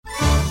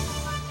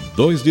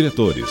Dois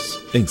diretores,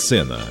 em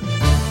cena.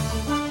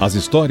 As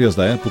histórias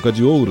da época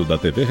de ouro da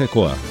TV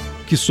Record,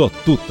 que só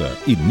Tuta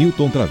e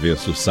Newton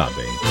Travesso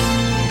sabem.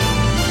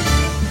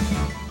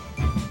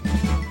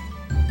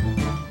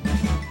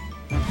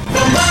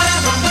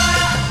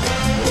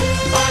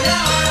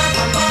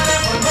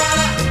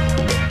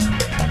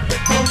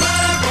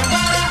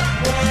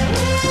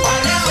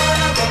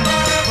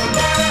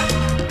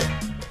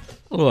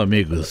 Alô,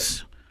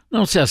 amigos,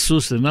 não se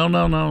assustem,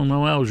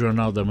 não é o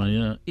Jornal da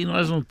Manhã e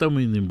nós não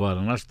estamos indo embora,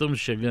 nós estamos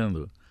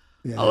chegando.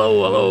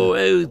 Alô,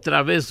 eu e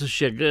Travesso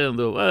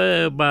chegando,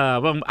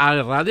 vamos,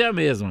 a rádio é a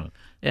mesma,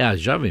 é a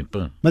Jovem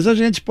Pan. Mas a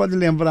gente pode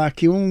lembrar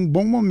aqui um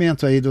bom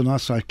momento aí do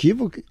nosso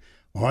arquivo,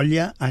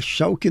 olha,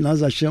 achar o que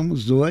nós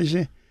achamos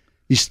hoje,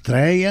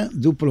 estreia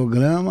do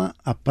programa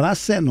A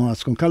Praça é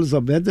Nossa, com Carlos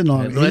Alberto de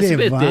Nóbrega. No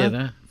SBT,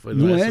 né? Foi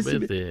no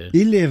SBT.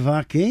 E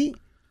levar quem?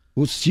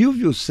 O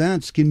Silvio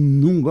Santos, que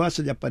não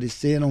gosta de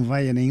aparecer, não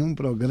vai a nenhum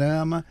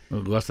programa.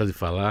 Não gosta de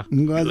falar.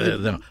 Não gosta de...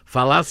 Não,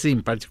 falar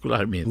sim,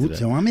 particularmente. Putz,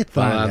 né? É uma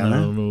metralha, falar né?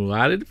 No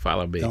ar ele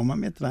fala bem. É uma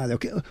metralha.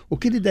 O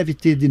que ele deve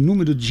ter de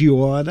número de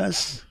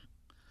horas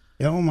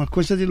é uma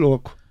coisa de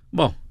louco.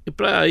 Bom, e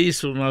para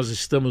isso nós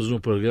estamos no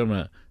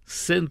programa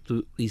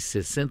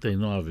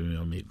 169,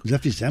 meu amigo. Já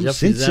fizemos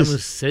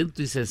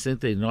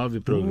 169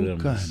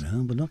 programas.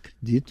 Caramba, não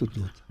acredito,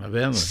 Dudu. Tá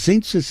vendo?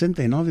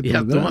 169 e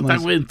programas. E a turma tá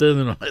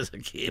aguentando nós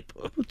aqui,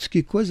 pô. Putz,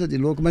 que coisa de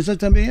louco. Mas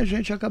também a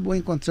gente acabou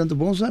encontrando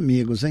bons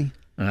amigos, hein?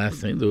 Ah,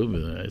 sem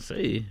dúvida, é isso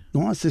aí.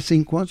 Nossa, esse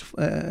encontro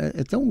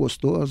é tão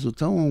gostoso,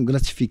 tão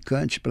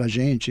gratificante pra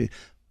gente.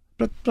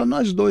 Para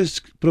nós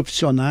dois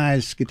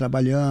profissionais que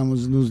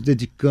trabalhamos, nos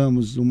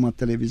dedicamos a uma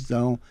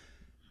televisão.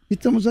 E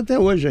estamos até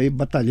hoje aí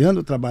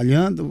batalhando,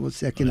 trabalhando,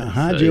 você aqui na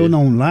rádio, eu na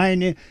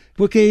online,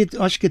 porque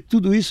eu acho que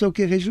tudo isso é o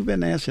que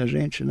rejuvenesce a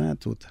gente, né,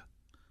 Tuta?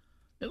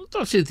 Eu não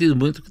estou sentindo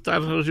muito que está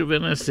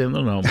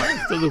rejuvenescendo, não, mas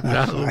em todo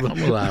caso,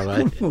 vamos lá,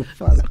 vai. Vou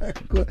falar,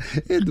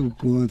 é do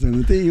contra,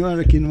 não tem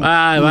hora que não...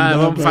 Vai,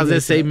 vamos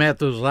fazer 100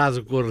 metros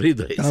raso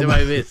corrido, aí você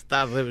vai ver se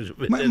está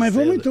rejuvenescendo. Mas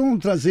vamos então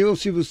trazer o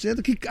Silvio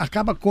Santos, que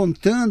acaba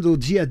contando o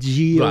dia a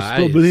dia, os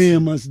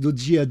problemas do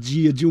dia a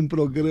dia de um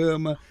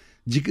programa...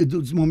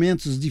 dos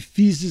momentos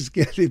difíceis que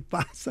ele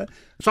passa.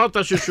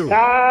 Solta, Chuchu.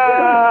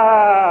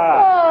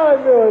 Ai,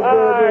 meu Deus.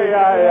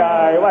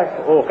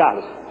 Ai. Ô,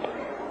 Carlos.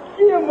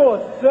 Que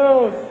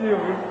emoção,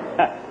 Silvio.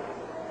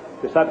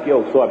 Você sabe que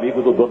eu sou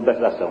amigo do dono da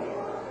estação.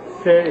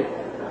 Sei.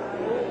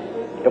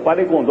 Eu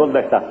falei com o dono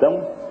da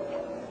estação.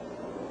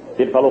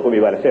 Ele falou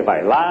comigo, olha, você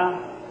vai lá,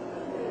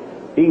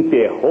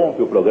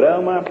 interrompe o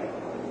programa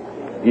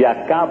e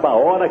acaba a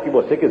hora que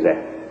você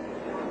quiser.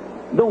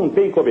 Não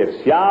tem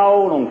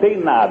comercial, não tem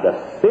nada.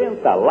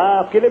 Senta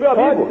lá, porque ele é meu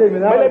amigo. Ele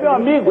é meu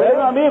amigo.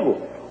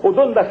 O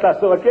dono da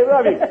estação aqui é meu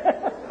amigo.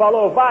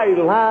 Falou, vai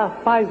lá,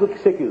 faz o que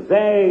você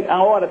quiser,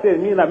 a hora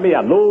termina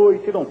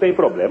meia-noite, não tem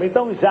problema.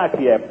 Então, já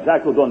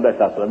que o dono da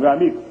estação é meu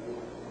amigo,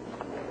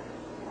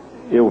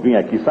 eu vim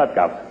aqui, sabe,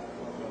 Carlos?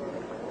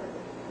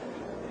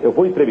 Eu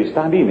vou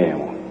entrevistar a mim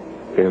mesmo.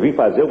 Eu vim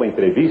fazer uma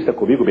entrevista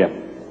comigo mesmo.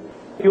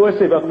 E hoje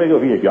você vê como é que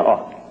eu vim aqui,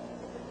 ó.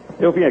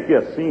 Eu vim aqui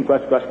assim,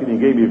 acho que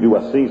ninguém me viu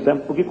assim,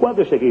 sabe? Porque quando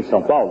eu cheguei em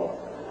São Paulo,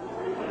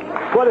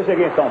 quando eu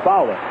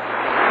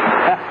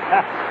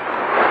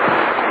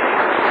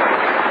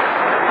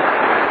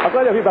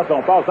vim para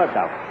São Paulo, sabe,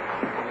 Carlos?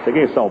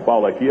 Cheguei em São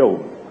Paulo aqui,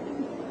 eu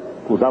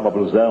usava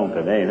blusão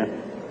também, né?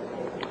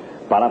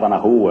 Parava na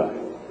rua,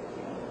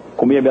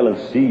 comia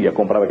melancia,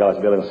 comprava aquelas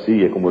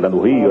melancia, como lá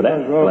no Rio, né?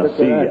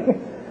 Melancia.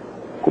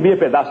 Comia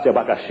pedaço de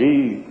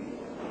abacaxi,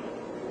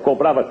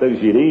 comprava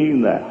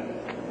tangerina,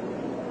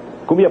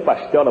 comia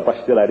pastel na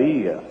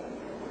pastelaria,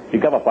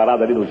 ficava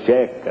parado ali no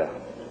Jeca,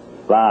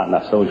 lá na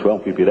São João,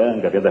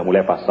 Pipiranga, vendo as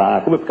mulheres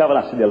passar. Como eu ficava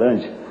na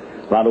Cinelândia,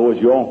 lá no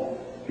Odeon,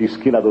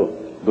 esquina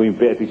do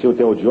Império, que tinha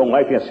o Odeon,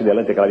 lá e tem a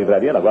Cinelândia, aquela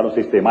livraria, agora não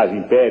sei se tem mais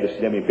Império,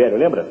 Cinema Império,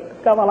 lembra?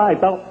 Ficava lá e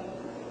tal,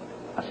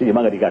 assim de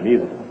manga de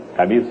camisa.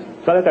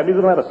 Só que a camisa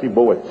não era assim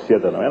boa de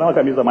seda, não, era uma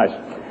camisa mais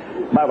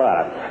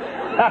barata.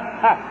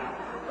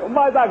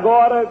 Mas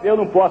agora eu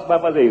não posso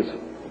mais fazer isso.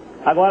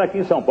 Agora aqui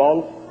em São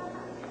Paulo,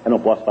 eu não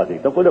posso fazer.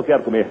 Então, quando eu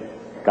quero comer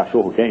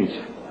cachorro quente,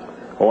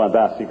 ou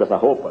andar assim com essa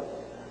roupa,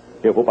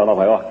 eu vou para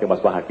Nova York, tem umas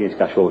barraquinhas de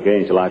cachorro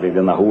quente lá,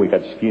 vendendo na rua, em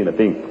cada esquina.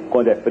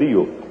 Quando é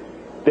frio,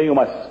 tem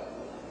umas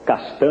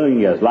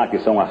castanhas lá que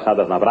são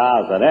assadas na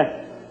brasa,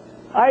 né?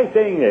 Aí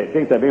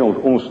tem também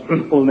uns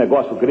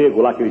negócios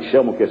gregos lá que eles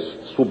chamam, que é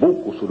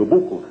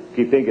surubuco,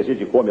 que tem que a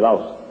gente come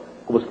lá,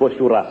 como se fosse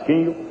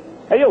churrasquinho.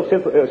 Aí eu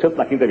sento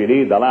na Quinta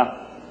Avenida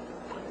lá,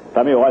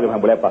 também olho uma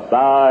mulher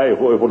passar, eu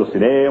vou no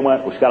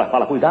cinema, os caras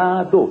falam,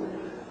 cuidado,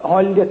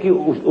 olha que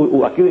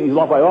aqui em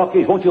Nova York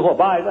eles vão te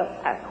roubar.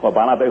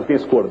 Roubar nada, eu tenho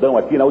esse cordão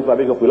aqui, na última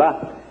vez que eu fui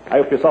lá, aí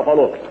o pessoal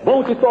falou,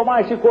 vão te tomar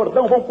esse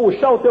cordão, vão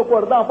puxar o teu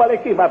cordão. Eu falei,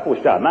 que vai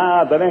puxar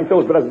nada, né? Então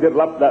os brasileiros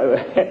lá,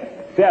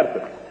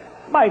 certo?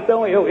 Mas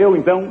então, eu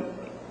então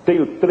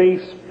tenho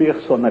 3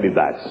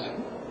 personalidades.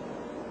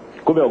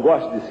 Como eu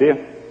gosto de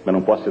ser, mas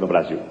não posso ser no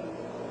Brasil.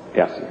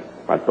 É assim,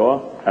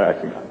 paletó,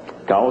 assim,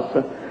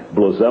 calça,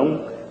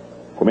 blusão,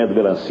 comendo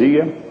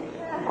melancia,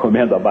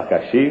 comendo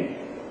abacaxi.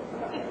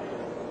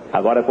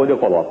 Agora, quando eu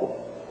coloco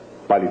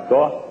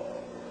paletó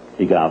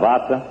e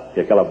gravata e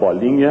aquela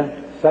bolinha,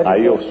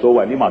 aí eu sou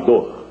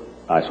animador.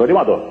 Sou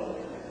animador.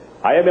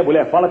 Aí a minha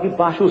mulher fala que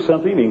baixa o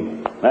santo em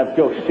mim, né?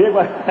 Porque eu chego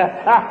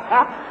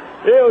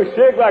eu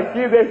chego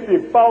aqui nesse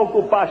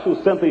palco, baixo o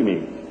santo em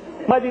mim.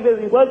 Mas de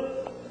vez em quando,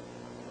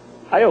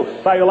 aí eu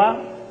saio lá,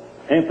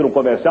 entro no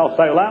comercial,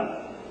 saio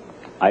lá,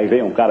 aí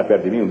vem um cara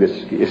perto de mim,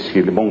 esse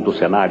que monta o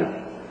cenário.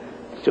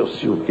 Seu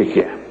Silvio, o que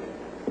é?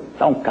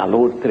 Tá um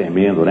calor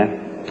tremendo, né?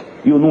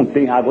 E não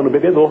tem água no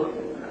bebedouro.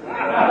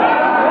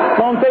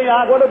 Não tem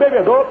água no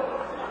bebedouro.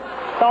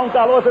 Tá um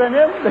calor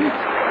tremendo.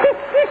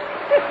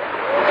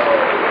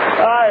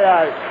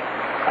 Ai.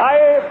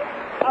 Aí,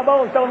 tá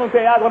bom, então não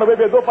tem água no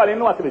bebedouro. Falei,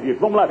 não acredito,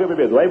 vamos lá ver o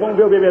bebedouro. Aí vamos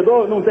ver o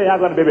bebedouro, não tem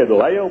água no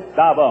bebedouro.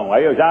 Tá bom,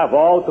 aí eu já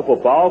volto pro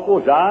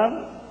palco, já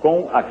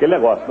com aquele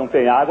negócio, não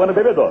tem água no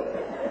bebedouro.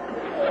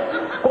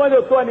 Quando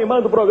eu tô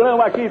animando o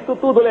programa aqui,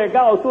 tudo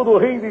legal, tudo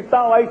rindo e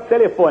tal, aí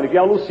telefone, que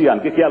é o Luciano.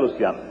 O que é,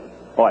 Luciano?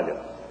 Olha,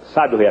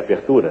 sabe o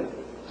Reapertura?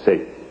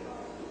 Sei.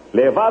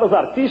 Levar os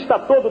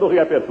artistas todos do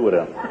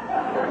Reapertura.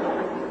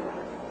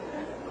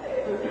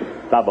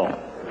 Tá bom.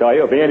 Então aí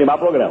eu venho animar o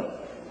programa.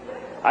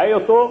 Aí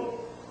eu tô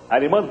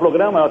animando o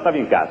programa, eu estava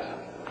em casa.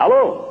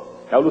 Alô?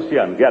 É o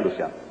Luciano. Quem é,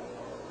 Luciano?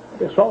 O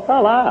pessoal tá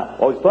lá,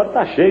 o auditório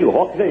tá cheio, o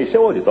Rock já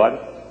encheu o auditório.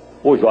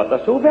 O J.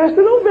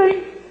 Silvestre não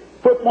vem.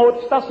 Foi para uma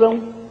outra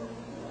estação.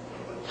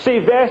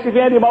 Silvestre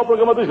vem animar o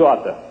programa do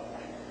Jota.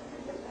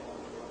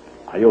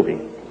 Aí eu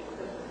vim.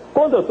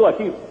 Quando eu estou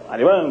aqui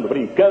animando,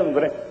 brincando,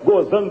 né,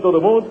 gozando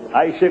todo mundo,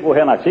 aí chega o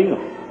Renatinho,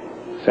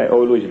 o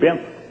Luiz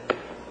Bento,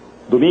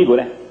 domingo,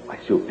 né?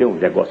 Mas se eu tenho um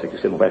negócio aqui,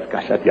 você não vai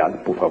ficar chateado,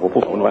 por favor,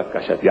 não vai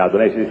ficar chateado,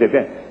 né? Você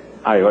tem?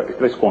 Aí,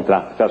 traz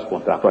o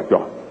contrato aqui,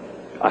 ó.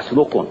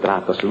 Assinou o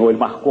contrato, ele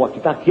marcou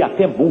aqui, tá aqui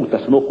até multa,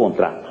 assinou o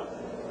contrato.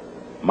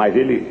 Mas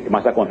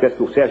acontece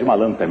que o Sérgio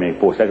Malandro também,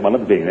 o Sérgio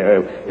Malandro vem, né?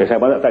 O Sérgio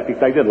Malandro tem que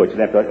estar aí de noite,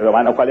 né?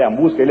 Mas no Qual é a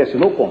Música, ele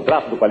assinou o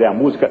contrato do Qual é a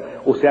Música,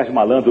 o Sérgio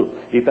Malandro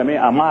e também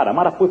a Mara. A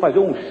Mara foi fazer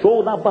um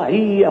show na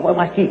Bahia, mas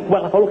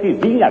ela falou que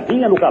vinha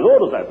no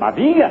calor, mas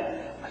vinha.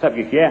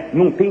 Sabe o que é?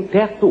 Não tem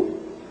teto,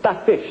 tá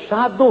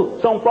fechado,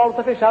 São Paulo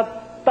tá fechado.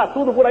 Tá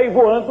tudo por aí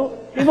voando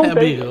e não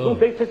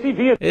tem que você se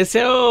vira. Esse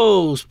é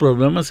os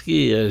problemas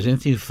que a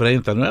gente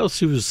enfrenta, não é o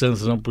Silvio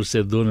Santos não por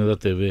ser dono da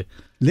TV.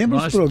 Lembra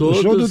o show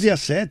do dia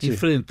 7?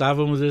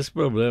 Enfrentávamos esse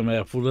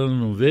problema. Fulano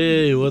não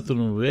veio, o outro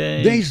não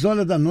vem. 10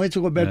 horas da noite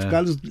o Roberto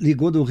Carlos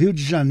ligou do Rio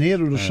de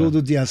Janeiro no show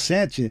do dia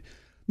 7.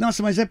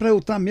 Nossa, mas é para eu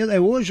estar mesmo. É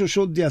hoje o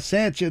show do dia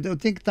 7, eu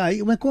tenho que estar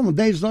aí. Mas como?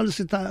 10 horas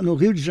você está no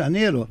Rio de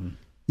Janeiro?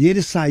 E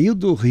ele saiu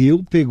do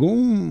Rio, pegou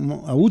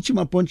a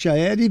última ponte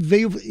aérea e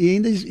veio e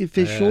ainda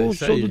fechou o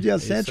show do dia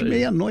 7,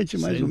 meia-noite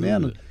mais ou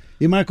menos.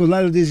 E Marcos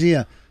Lázaro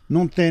dizia: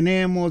 não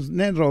temos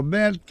nem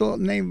Roberto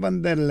nem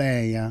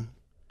Vanderleia.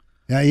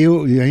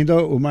 E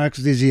ainda o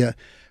Marcos dizia: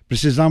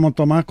 precisamos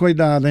tomar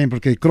cuidado, hein,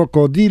 porque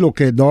crocodilo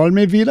que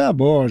dorme vira a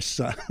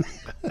bolsa.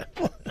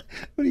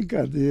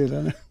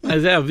 Brincadeira, né?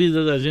 Mas é a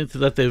vida da gente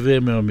da TV,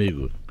 meu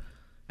amigo.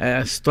 É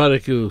a história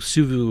que o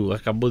Silvio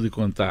acabou de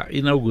contar,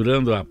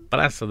 inaugurando a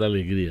Praça da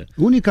Alegria,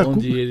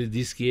 onde ele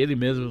disse que ele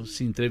mesmo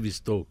se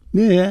entrevistou.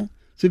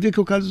 Você vê que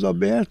o Carlos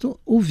Alberto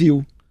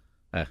ouviu.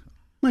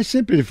 Mas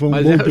sempre ele foi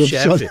um bom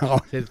profissional. Chefe.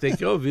 Ele tem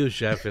que ouvir o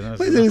chefe, né?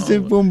 Mas ele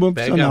sempre foi um bom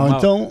profissional. Mal.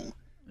 Então,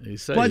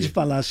 isso pode aí.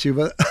 falar,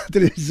 Silva, a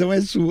televisão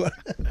é sua.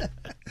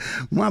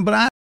 Um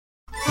abraço.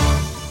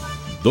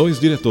 Dois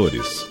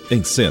diretores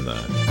em cena.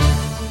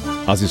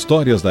 As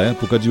histórias da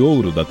época de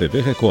ouro da TV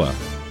Record,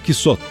 que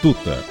só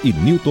Tuta e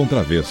Newton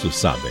Travesso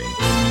sabem.